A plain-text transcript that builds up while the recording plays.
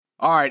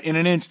All right, in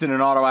an instant, an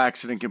auto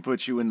accident can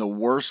put you in the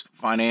worst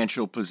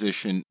financial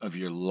position of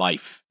your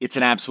life. It's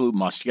an absolute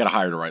must. You got to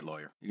hire the right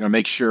lawyer. You're going to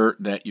make sure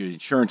that your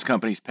insurance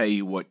companies pay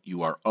you what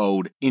you are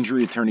owed.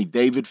 Injury attorney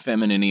David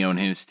Feminini and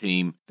his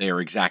team, they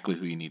are exactly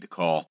who you need to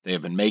call. They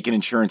have been making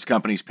insurance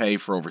companies pay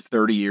for over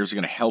 30 years.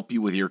 They're going to help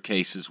you with your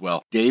case as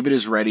well. David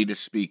is ready to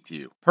speak to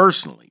you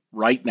personally.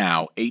 Right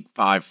now,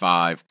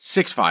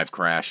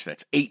 855-65-CRASH.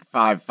 That's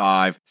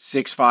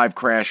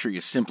 855-65-CRASH, or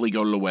you simply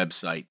go to the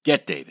website,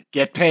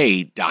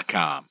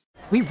 getdavidgetpaid.com.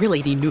 We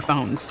really need new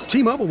phones.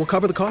 T-Mobile will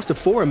cover the cost of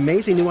 4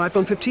 amazing new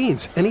iPhone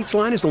 15s, and each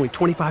line is only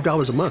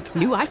 $25 a month.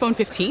 New iPhone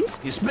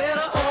 15s? It's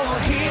better over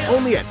here.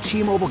 Only at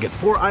T-Mobile, get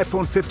 4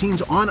 iPhone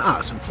 15s on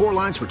us and 4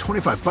 lines for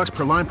 $25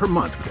 per line per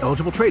month with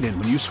eligible trade-in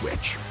when you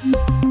switch.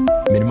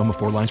 Minimum of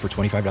 4 lines for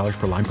 $25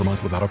 per line per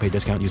month with autopay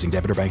discount using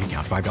debit or bank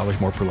account.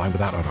 $5 more per line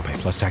without autopay,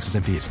 plus taxes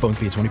and fees. Phone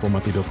fee at 24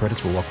 monthly bill credits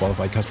for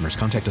well-qualified customers.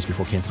 Contact us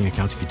before canceling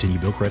account to continue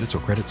bill credits or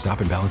credit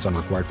stop and balance on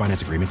required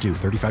finance agreement due.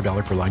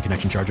 $35 per line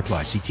connection charge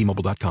applies. See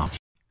T-Mobile.com.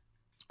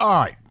 All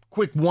right,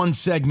 quick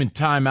one-segment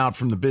timeout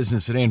from the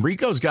business at hand.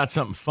 Rico's got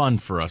something fun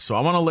for us, so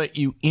I want to let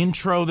you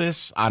intro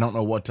this. I don't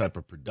know what type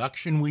of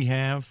production we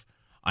have.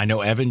 I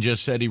know Evan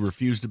just said he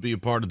refused to be a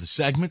part of the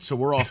segment, so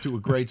we're off to a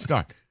great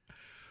start.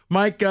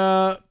 Mike,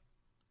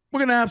 we're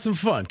going to have some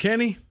fun.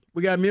 Kenny,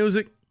 we got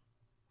music.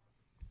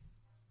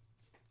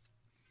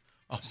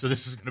 Oh, so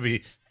this is going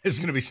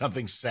to be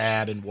something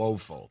sad and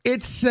woeful.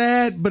 It's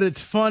sad, but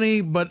it's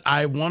funny, but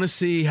I want to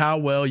see how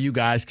well you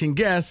guys can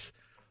guess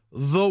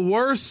the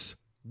worst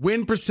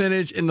win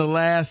percentage in the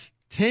last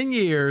 10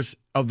 years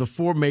of the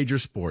 4 major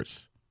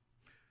sports.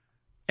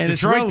 And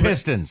Detroit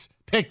Pistons.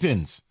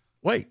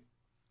 Wait,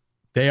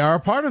 they are a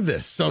part of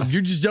this. So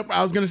you just jump.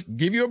 I was going to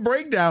give you a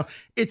breakdown.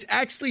 It's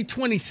actually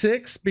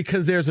 26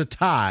 because there's a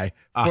tie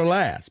for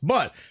last.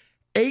 But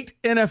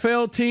 8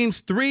 NFL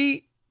teams,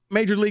 3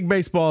 Major League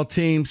Baseball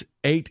teams,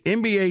 8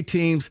 NBA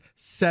teams,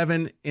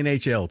 7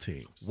 NHL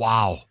teams.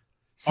 Wow.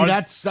 See,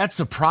 that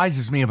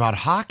surprises me about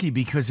hockey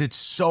because it's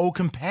so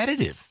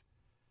competitive.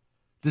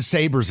 The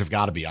Sabres have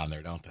got to be on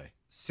there, don't they?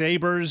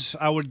 Sabres,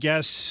 I would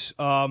guess.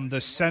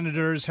 The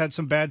Senators had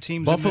some bad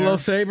teams. Buffalo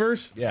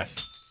Sabres?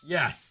 Yes.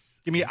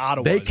 Give me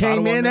Ottawa. They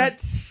came in at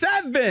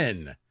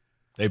 7.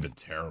 They've been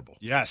terrible.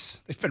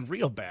 Yes, they've been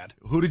real bad.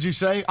 Who did you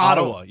say?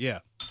 Ottawa, yeah.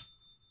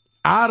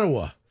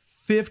 Ottawa,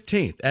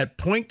 15th at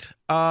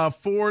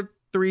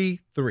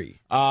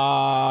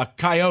 .433.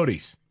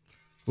 Coyotes.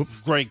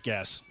 Great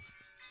guess.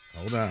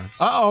 Hold on.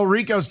 Uh-oh,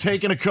 Rico's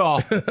taking a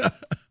call.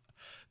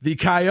 The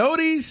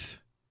Coyotes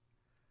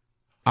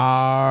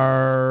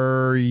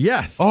are,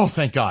 yes. Oh,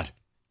 thank God.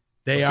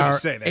 They I are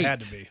was gonna say, they 8.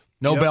 had to be.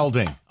 No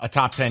Belding, a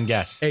top 10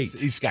 guess. 8.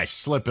 These guys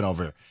slipping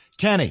over here.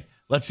 Kenny,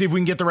 let's see if we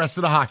can get the rest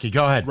of the hockey.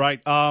 Go ahead.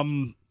 Right.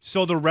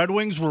 So the Red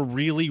Wings were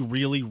really,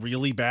 really,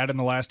 really bad in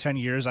the last 10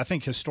 years. I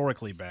think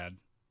historically bad.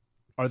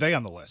 Are they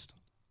on the list?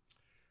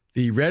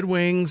 The Red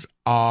Wings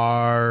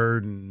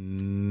are,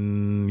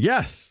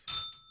 yes,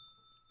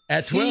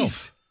 at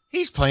 12.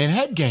 He's playing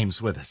head games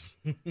with us.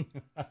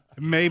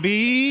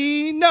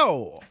 Maybe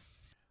no.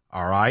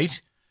 All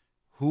right.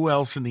 Who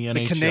else in the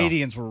NHL? The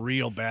Canadians were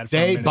real bad.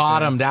 They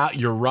bottomed out.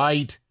 You're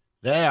right.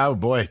 Oh,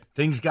 boy.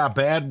 Things got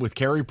bad with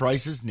Carey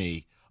Price's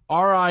knee.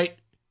 All right.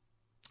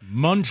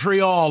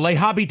 Montreal, Les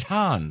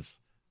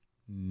Habitants.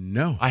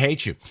 No. I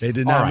hate you. They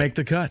did not make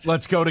the cut.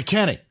 Let's go to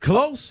Kenny.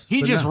 Close.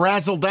 He just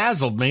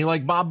razzle-dazzled me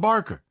like Bob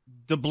Barker.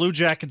 The Blue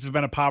Jackets have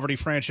been a poverty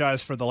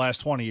franchise for the last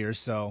 20 years,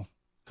 so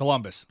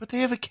Columbus. But they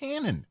have a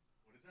cannon.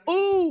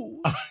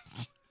 Ooh.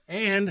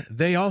 And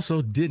they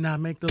also did not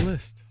make the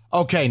list.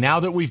 Okay, now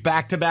that we've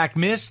back-to-back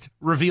missed,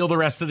 reveal the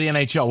rest of the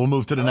NHL. We'll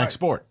move to the next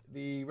sport.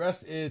 The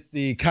rest is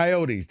the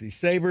Coyotes, the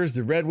Sabres,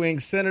 the Red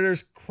Wings,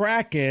 Senators,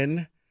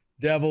 Kraken,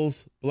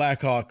 Devils,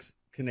 Blackhawks,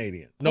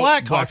 Canadians. No,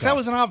 Blackhawks. That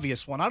was an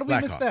obvious one. How did we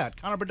miss Blackhawks.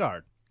 that? Connor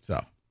Bedard.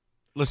 So,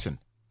 listen,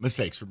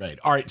 mistakes were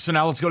made. All right, so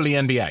now let's go to the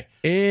NBA.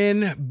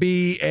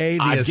 NBA,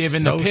 I've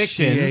given the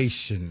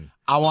Association. Pictons.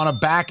 I want to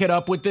back it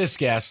up with this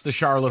guess, the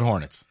Charlotte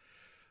Hornets.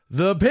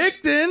 The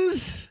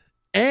Pictons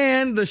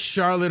and the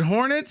Charlotte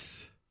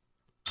Hornets.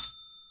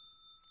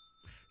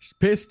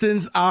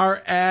 Pistons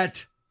are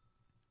at,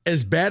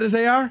 as bad as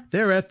they are,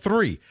 they're at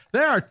 3.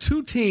 There are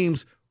 2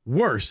 teams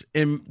worse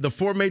in the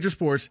 4 major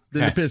sports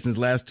than the Pistons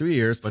last 2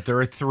 years. But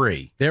they're at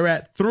 3. They're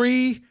at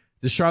 3.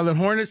 The Charlotte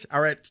Hornets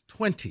are at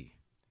 20.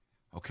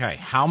 Okay.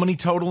 How many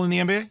total in the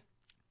NBA?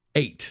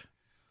 8.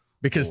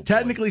 Because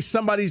technically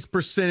somebody's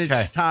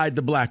percentage tied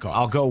the Blackhawks.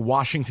 I'll go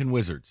Washington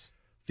Wizards.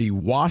 The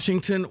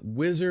Washington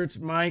Wizards,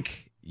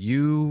 Mike,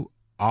 you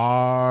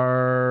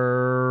are...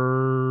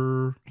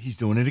 He's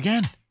doing it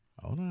again.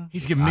 Hold on.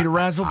 He's giving me the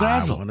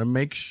razzle-dazzle. I want to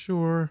make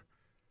sure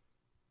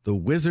the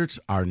Wizards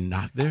are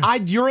not there.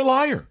 You're a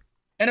liar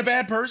and a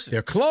bad person.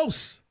 They're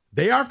close.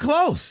 They are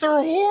close.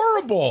 They're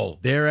horrible.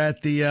 They're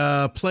at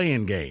the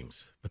play-in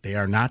games, but they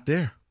are not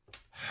there.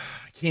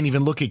 I can't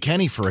even look at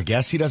Kenny for a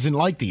guess. He doesn't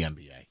like the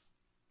NBA.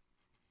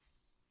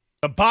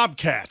 The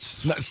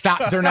Bobcats. No,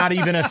 stop. They're not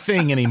even a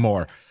thing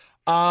anymore.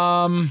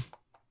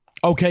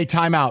 Okay,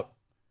 timeout.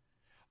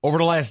 Over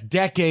the last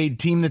decade,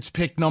 team that's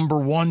picked number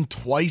one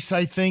twice,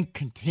 I think,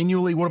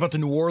 continually. What about the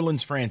New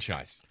Orleans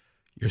franchise?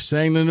 You're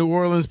saying the New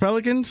Orleans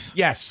Pelicans?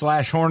 Yes,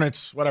 /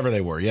 Hornets, whatever they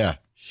were, yeah.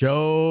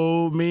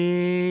 Show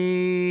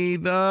me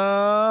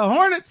the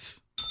Hornets.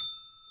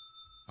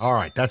 All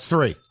right, that's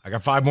 3. I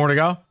got 5 more to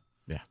go?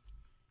 Yeah.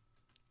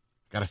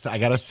 I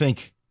got to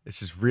think.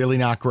 This is really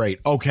not great.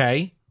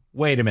 Okay,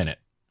 wait a minute.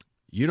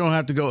 You don't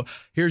have to go.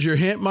 Here's your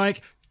hint,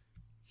 Mike.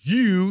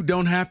 You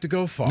don't have to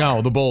go far.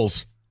 No, the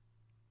Bulls.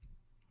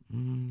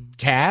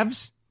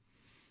 Cavs?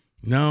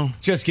 No.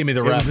 Just give me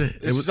the rest.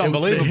 This is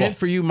unbelievable. The hint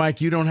for you,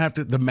 Mike, you don't have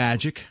to. The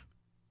Magic.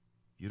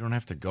 You don't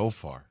have to go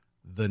far.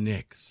 The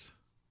Knicks.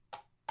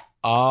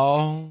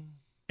 Oh.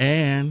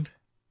 And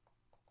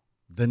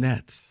the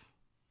Nets.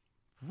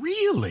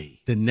 Really?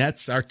 The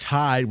Nets are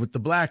tied with the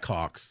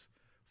Blackhawks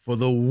for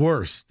the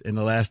worst in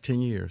the last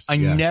 10 years. I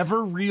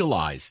never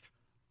realized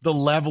the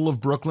level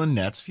of Brooklyn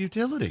Nets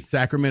futility.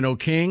 Sacramento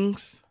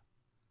Kings,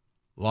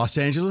 Los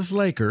Angeles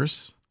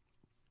Lakers,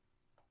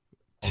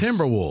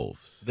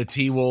 Timberwolves. The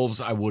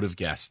T-Wolves, I would have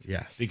guessed.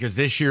 Yes. Because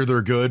this year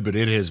they're good, but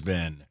it has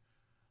been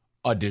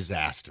a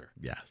disaster.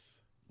 Yes.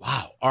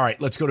 Wow. All right,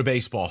 let's go to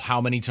baseball.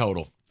 How many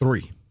total?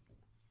 3.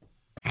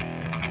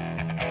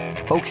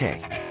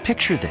 Okay,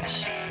 picture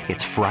this.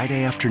 It's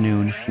Friday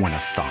afternoon when a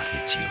thought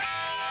hits you.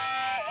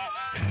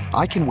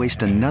 I can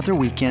waste another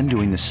weekend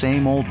doing the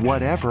same old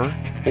whatever,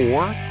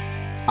 or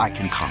I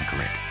can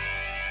conquer it.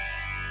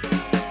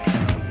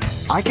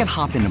 I can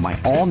hop into my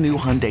all-new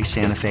Hyundai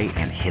Santa Fe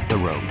and hit the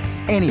road.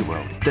 Any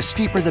road. The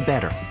steeper, the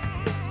better.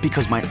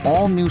 Because my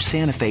all-new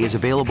Santa Fe is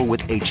available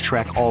with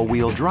H-Track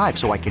all-wheel drive,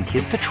 so I can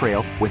hit the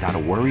trail without a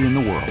worry in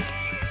the world.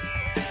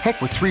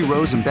 Heck, with 3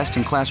 rows and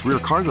best-in-class rear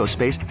cargo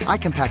space, I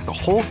can pack the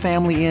whole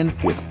family in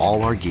with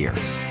all our gear.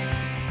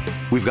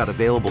 We've got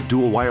available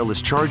dual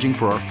wireless charging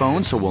for our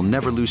phones, so we'll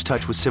never lose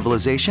touch with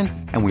civilization,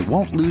 and we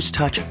won't lose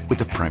touch with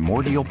the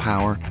primordial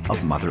power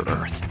of Mother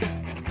Earth.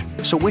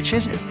 So which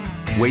is it?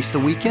 Waste the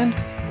weekend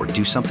or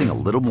do something a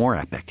little more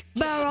epic?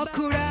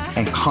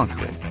 And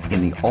conquer it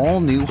in the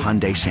all-new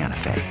Hyundai Santa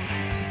Fe.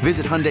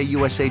 Visit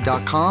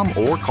HyundaiUSA.com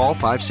or call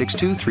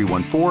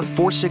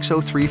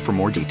 562-314-4603 for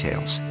more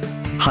details.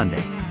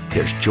 Hyundai,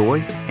 there's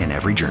joy in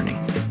every journey.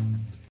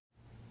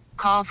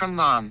 Call from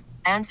mom.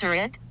 Answer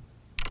it.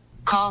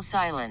 Call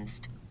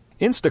silenced.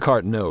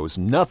 Instacart knows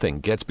nothing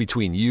gets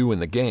between you and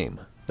the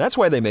game. That's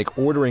why they make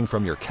ordering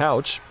from your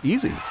couch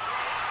easy.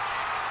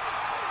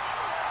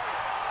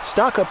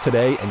 Stock up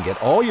today and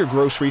get all your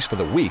groceries for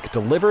the week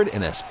delivered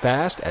in as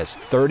fast as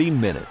 30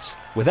 minutes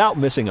without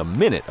missing a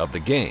minute of the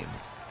game.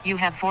 You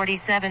have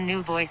 47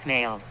 new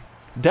voicemails.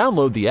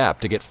 Download the app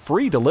to get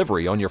free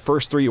delivery on your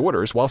first 3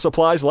 orders while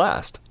supplies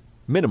last.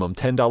 Minimum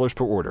 $10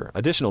 per order.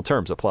 Additional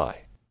terms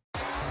apply.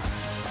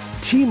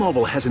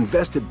 T-Mobile has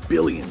invested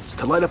billions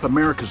to light up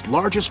America's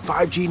largest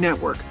 5G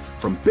network,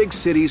 from big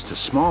cities to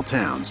small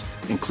towns,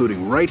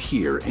 including right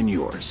here in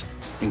yours.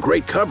 And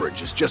great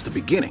coverage is just the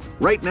beginning.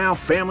 Right now,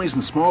 families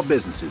and small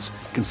businesses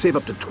can save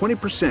up to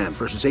 20%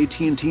 versus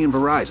AT&T and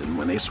Verizon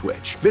when they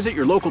switch. Visit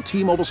your local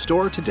T-Mobile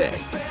store today.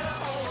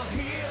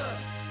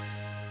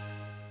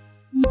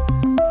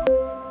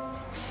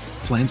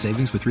 Plan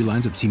savings with 3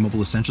 lines of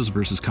T-Mobile Essentials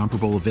versus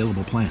comparable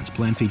available plans.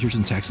 Plan features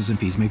and taxes and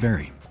fees may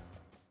vary.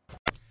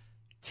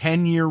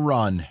 10-year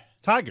run.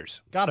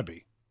 Tigers. Gotta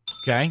be.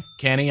 Okay.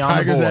 Kenny on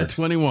Tigers the board. at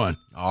 21.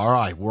 All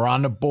right. We're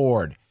on the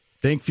board.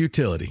 Think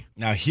futility.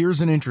 Now,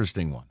 here's an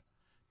interesting one.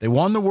 They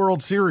won the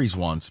World Series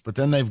once, but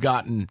then they've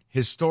gotten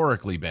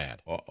historically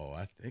bad. Uh-oh,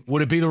 I think.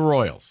 Would it be the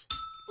Royals?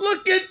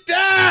 Look at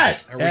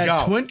that! There we at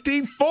go.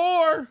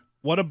 24.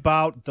 What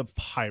about the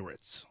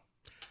Pirates?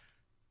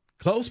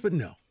 Close, but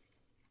no.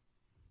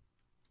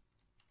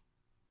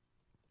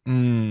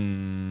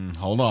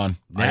 Hold on.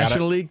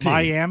 National League team.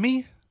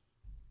 Miami?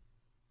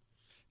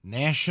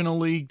 National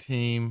League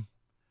team.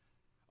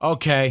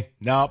 Okay.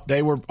 No,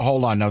 they were,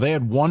 hold on. Now, they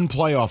had 1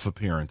 playoff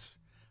appearance.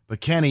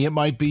 But, Kenny, it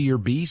might be your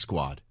B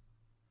squad.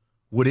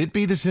 Would it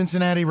be the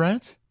Cincinnati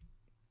Reds?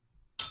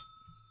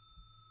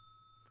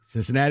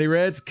 Cincinnati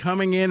Reds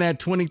coming in at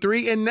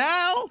 23. And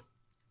now,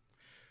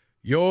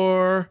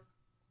 your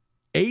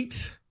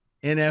 8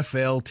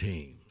 NFL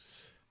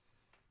teams.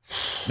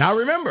 Now,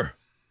 remember,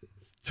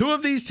 2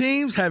 of these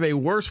teams have a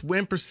worse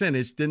win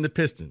percentage than the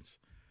Pistons.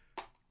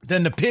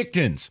 Than the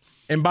Pictons.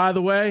 And by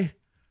the way,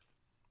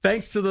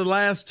 thanks to the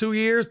last 2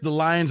 years, the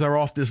Lions are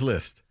off this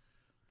list.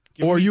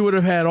 Or you would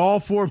have had all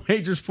 4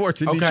 major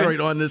sports in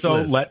Detroit on this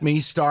list. So let me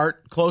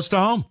start close to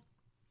home.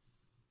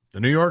 The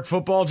New York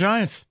Football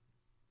Giants.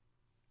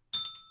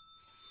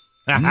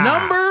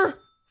 Number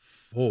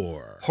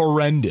 4.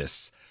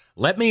 Horrendous.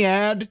 Let me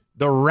add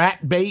the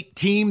rat bait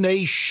team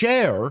they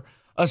share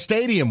a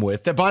stadium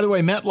with that, by the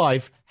way,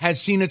 MetLife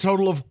has seen a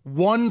total of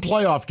 1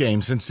 playoff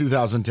game since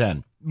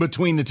 2010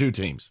 between the 2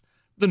 teams,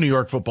 the New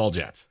York Football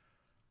Jets.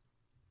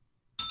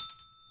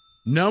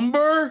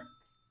 Number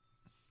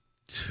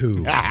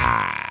 2.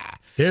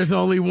 There's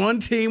only one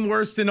team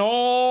worse than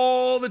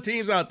all the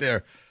teams out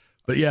there.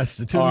 But yes,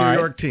 the two All New right.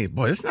 York teams.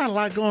 Boy, there's not a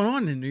lot going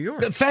on in New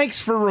York. Thanks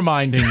for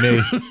reminding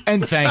me,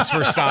 and thanks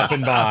for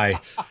stopping by.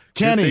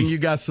 Kenny, Kenny, you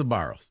got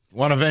Sabaros.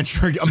 want to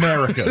venture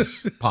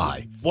America's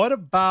pie. What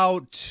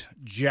about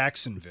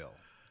Jacksonville?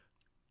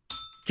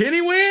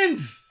 Kenny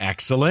wins.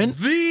 Excellent.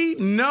 The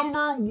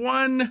number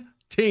one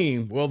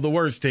team, well, the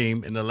worst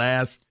team in the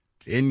last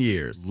 10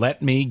 years.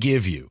 Let me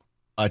give you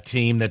a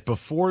team that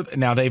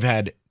now they've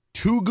had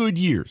 2 good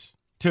years,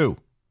 2.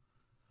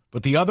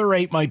 But the other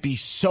 8 might be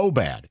so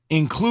bad,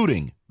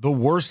 including the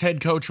worst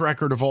head coach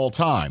record of all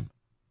time,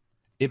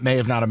 it may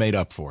have not have made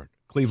up for it.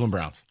 Cleveland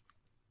Browns.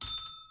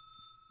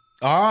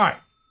 All right.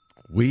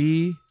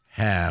 We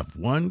have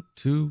 1,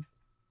 2,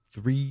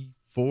 3,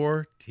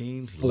 4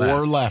 teams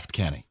 4 left,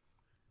 Kenny.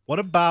 What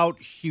about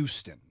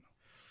Houston?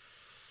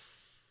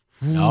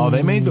 No,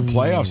 they made the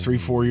playoffs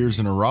 3-4 years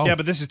in a row. Yeah,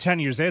 but this is 10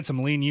 years. They had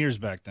some lean years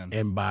back then.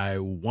 And by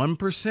 1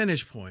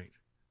 percentage point,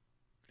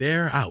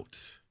 they're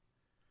out.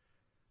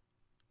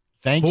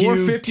 Thank you,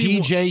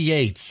 TJ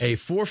Yates. A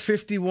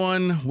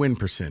 451 win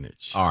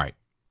percentage. All right,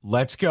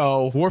 let's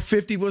go.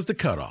 450 was the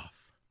cutoff.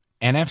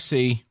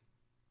 NFC,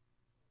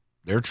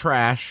 they're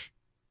trash.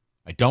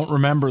 I don't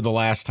remember the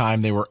last time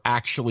they were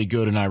actually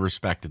good and I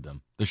respected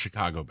them. The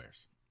Chicago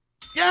Bears.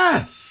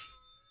 Yes!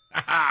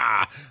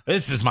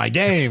 This is my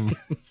game.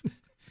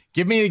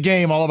 Give me a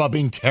game all about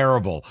being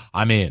terrible.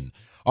 I'm in.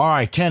 All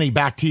right, Kenny,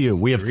 back to you.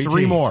 We have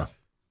 3 more.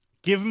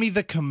 Give me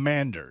the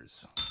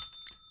Commanders.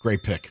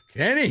 Great pick.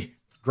 Kenny.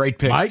 Great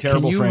pick. Mike,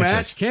 terrible can you franchise.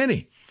 match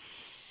Kenny?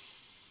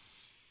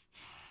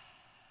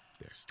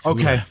 There's 2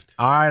 Okay. left.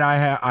 All right,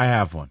 I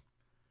have one.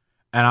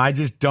 And I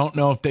just don't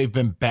know if they've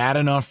been bad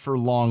enough for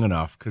long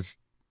enough, because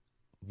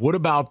what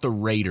about the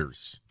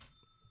Raiders?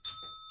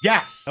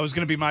 Yes. That was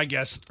going to be my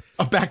guess.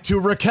 Back to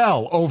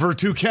Raquel, over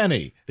to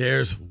Kenny.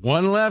 There's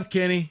 1 left,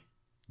 Kenny.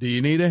 Do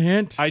you need a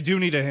hint? I do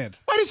need a hint.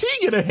 Why does he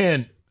get a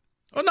hint?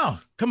 Oh, no.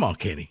 Come on,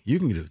 Kenny. You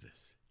can do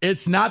this.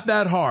 It's not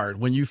that hard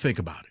when you think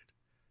about it.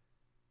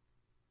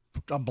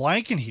 I'm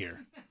blanking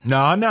here.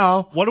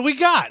 No. What do we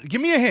got? Give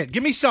me a hint.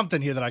 Give me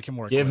something here that I can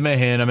work Give with. him a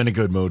hint. I'm in a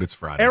good mood. It's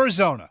Friday.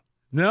 Arizona.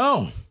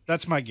 No.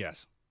 That's my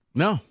guess.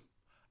 No.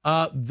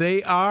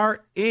 They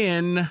are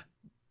in,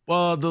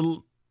 well,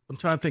 I'm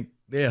trying to think.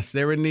 Yes,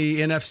 they're in the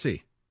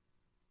NFC.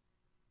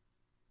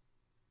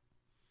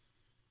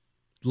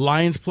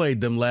 Lions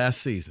played them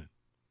last season.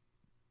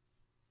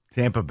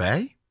 Tampa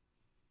Bay?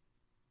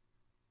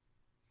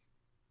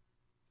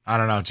 I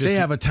don't know. They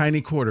have a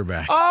tiny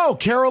quarterback. Oh,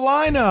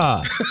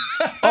 Carolina.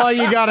 All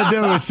you got to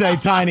do is say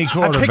tiny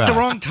quarterback. I picked the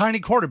wrong tiny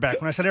quarterback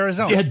when I said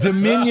Arizona. Yeah,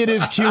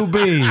 diminutive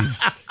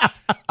QBs.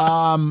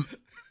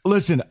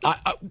 Listen,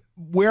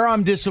 where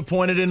I'm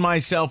disappointed in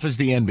myself is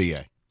the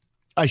NBA.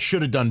 I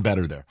should have done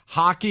better there.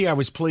 Hockey, I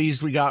was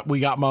pleased we got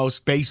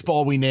most.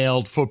 Baseball, we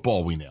nailed.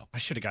 Football, we nailed. I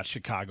should have got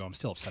Chicago. I'm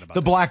still upset about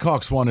The that.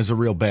 Blackhawks one is a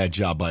real bad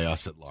job by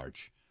us at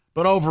large.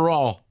 But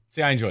overall,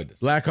 see, I enjoyed this.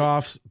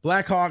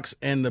 Blackhawks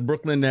and the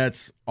Brooklyn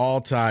Nets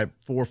all tied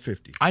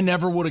 450. I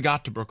never would have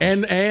got to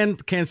Brooklyn.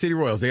 And Kansas City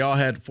Royals, they all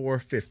had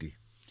 450.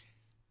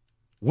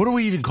 What do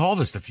we even call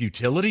this? The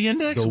futility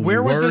index? The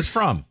Where was this worst-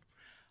 from?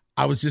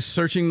 I was just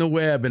searching the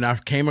web and I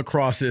came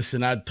across this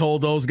and I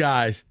told those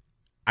guys,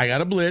 I got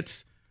a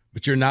blitz,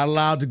 but you're not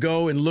allowed to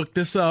go and look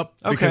this up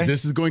because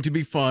this is going to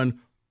be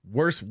fun.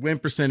 Worst win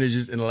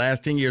percentages in the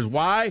last 10 years.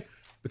 Why?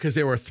 Because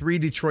there were 3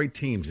 Detroit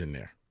teams in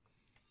there.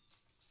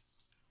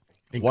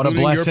 What a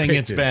including your blessing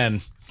it's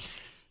Pistons.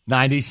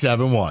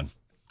 been.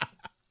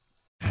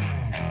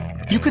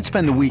 97-1. You could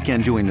spend the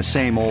weekend doing the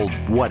same old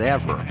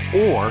whatever,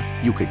 or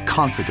you could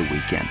conquer the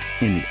weekend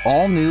in the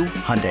all-new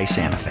Hyundai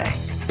Santa Fe.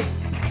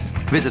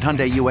 Visit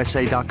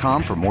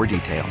HyundaiUSA.com for more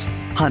details.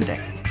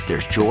 Hyundai,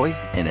 there's joy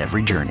in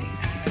every journey.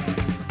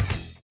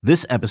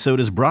 This episode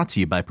is brought to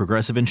you by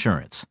Progressive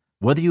Insurance.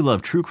 Whether you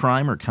love true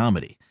crime or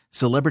comedy,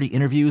 celebrity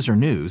interviews or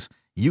news,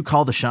 you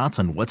call the shots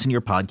on what's in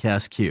your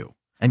podcast queue.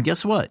 And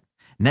guess what?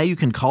 Now you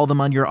can call them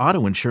on your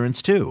auto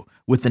insurance too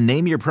with the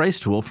Name Your Price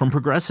tool from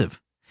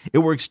Progressive. It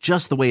works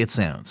just the way it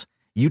sounds.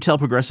 You tell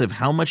Progressive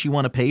how much you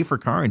want to pay for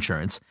car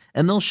insurance,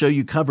 and they'll show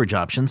you coverage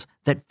options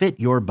that fit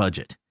your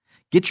budget.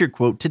 Get your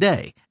quote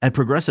today at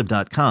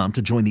Progressive.com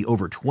to join the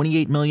over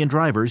 28 million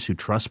drivers who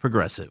trust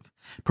Progressive.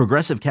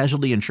 Progressive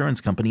Casualty Insurance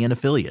Company and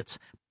Affiliates.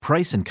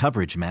 Price and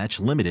coverage match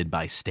limited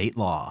by state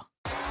law.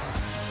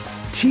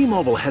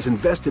 T-Mobile has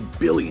invested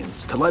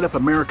billions to light up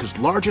America's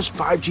largest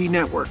 5G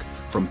network,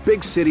 from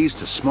big cities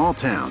to small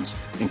towns,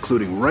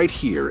 including right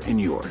here in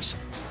yours.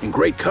 And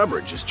great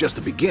coverage is just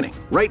the beginning.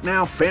 Right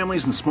now,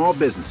 families and small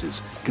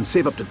businesses can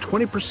save up to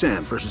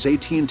 20% versus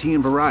AT&T and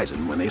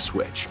Verizon when they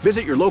switch.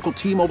 Visit your local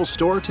T-Mobile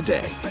store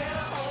today.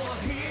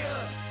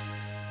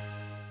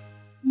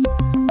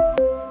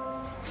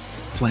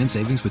 Plan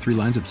savings with 3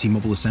 lines of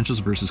T-Mobile Essentials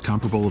versus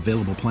comparable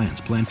available plans.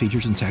 Plan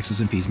features and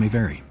taxes and fees may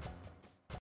vary.